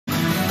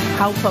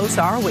How close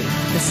are we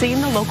to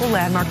seeing the local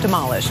landmark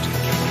demolished?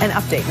 An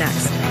update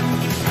next.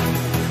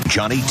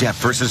 Johnny Depp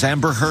versus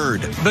Amber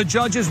Heard. The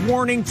judge is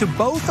warning to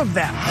both of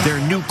them.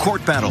 Their new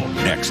court battle.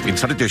 Next,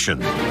 Inside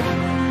Edition.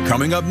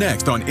 Coming up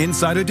next on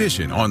Inside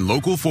Edition on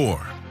Local 4.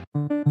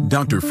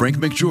 Dr. Frank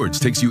McGeorge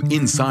takes you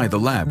inside the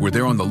lab where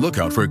they're on the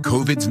lookout for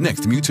COVID's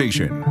next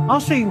mutation. I'll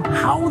show you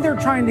how they're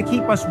trying to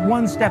keep us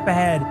one step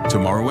ahead.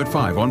 Tomorrow at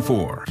 5 on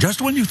 4.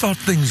 Just when you thought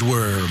things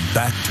were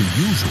back to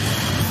usual,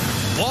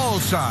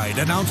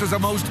 Wallside announces a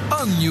most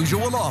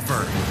unusual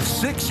offer.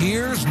 6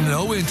 years,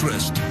 no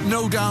interest,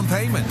 no down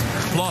payment.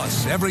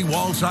 Plus, every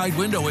Wallside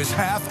window is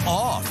half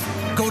off.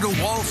 Go to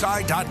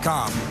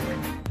wallside.com.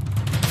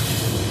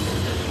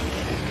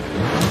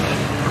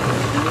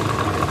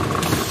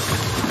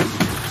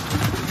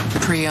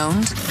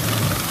 Pre-owned,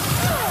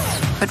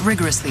 but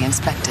rigorously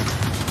inspected.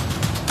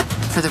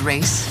 For the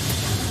race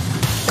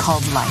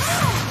called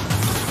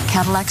life.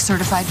 Cadillac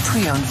certified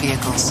pre-owned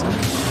vehicles.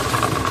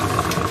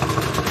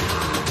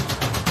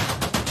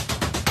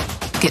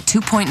 Get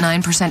 2.9%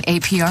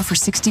 APR for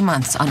 60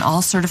 months on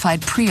all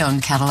certified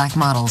pre-owned Cadillac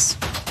models.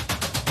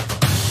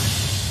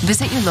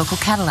 Visit your local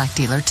Cadillac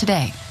dealer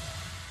today.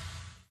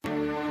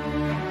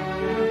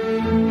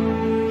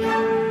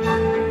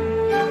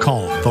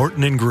 Call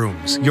Thornton &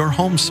 Grooms, your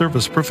home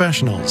service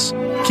professionals.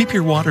 Keep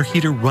your water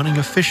heater running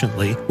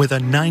efficiently with a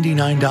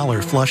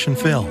 $99 flush and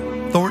fill.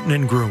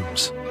 Thornton &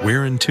 Grooms,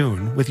 we're in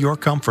tune with your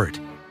comfort.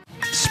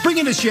 Spring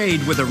in the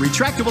shade with a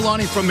retractable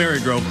awning from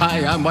Marygrove.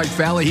 Hi, I'm Mike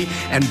Valley,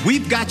 and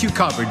we've got you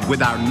covered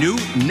with our new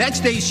Next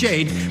Day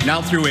Shade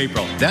now through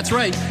April. That's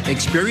right.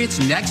 Experience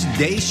Next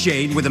Day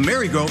Shade with a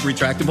Marygrove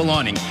retractable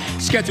awning.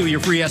 Schedule your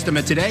free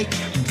estimate today.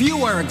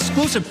 View our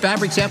exclusive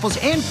fabric samples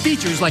and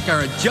features like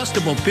our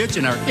adjustable pitch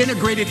and our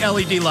integrated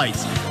LED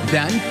lights.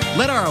 Then,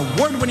 let our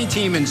award-winning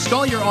team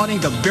install your awning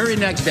the very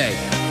next day.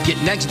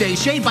 Get Next Day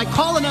Shade by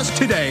calling us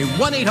today,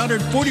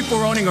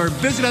 1-800-44-AWNING, or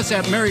visit us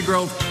at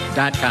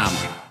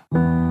marygrove.com.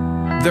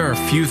 There are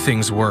few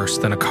things worse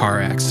than a car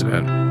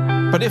accident.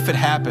 But if it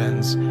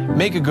happens,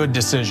 make a good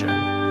decision.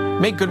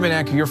 Make Goodman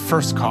Acura your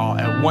first call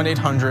at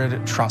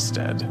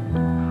 1-800-TRUSTED.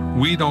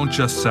 We don't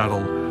just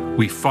settle,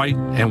 we fight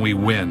and we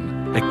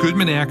win. At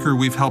Goodman Acura,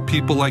 we've helped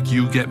people like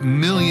you get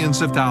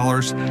millions of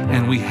dollars,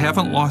 and we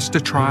haven't lost a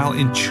trial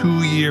in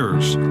 2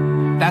 years.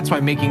 That's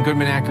why making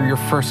Goodman Acura your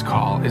first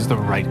call is the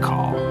right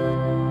call.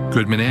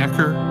 Goodman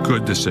Acura,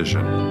 good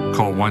decision.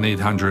 Call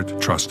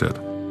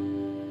 1-800-TRUSTED.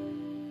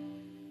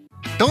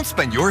 Don't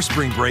spend your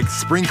spring break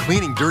spring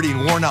cleaning dirty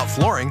and worn out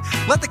flooring.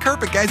 Let the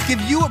carpet guys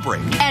give you a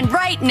break. And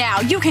right now,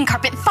 you can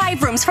carpet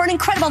 5 rooms for an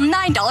incredible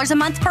 $9 a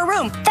month per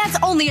room. That's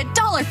only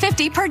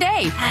 $1.50 per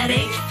day. At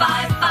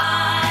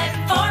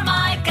 855 for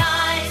my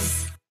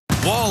guys.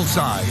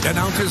 Wallside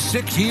announces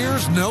 6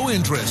 years, no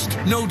interest,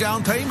 no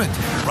down payment.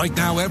 Right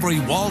now, every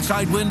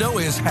Wallside window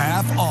is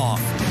half off.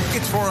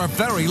 It's for a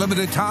very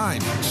limited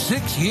time.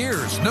 6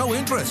 years, no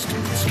interest.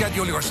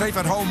 Schedule your safe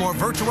at home or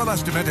virtual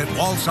estimate at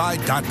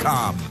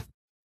wallside.com.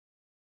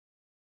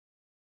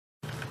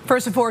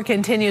 First at 4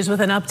 continues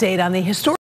with an update on the historic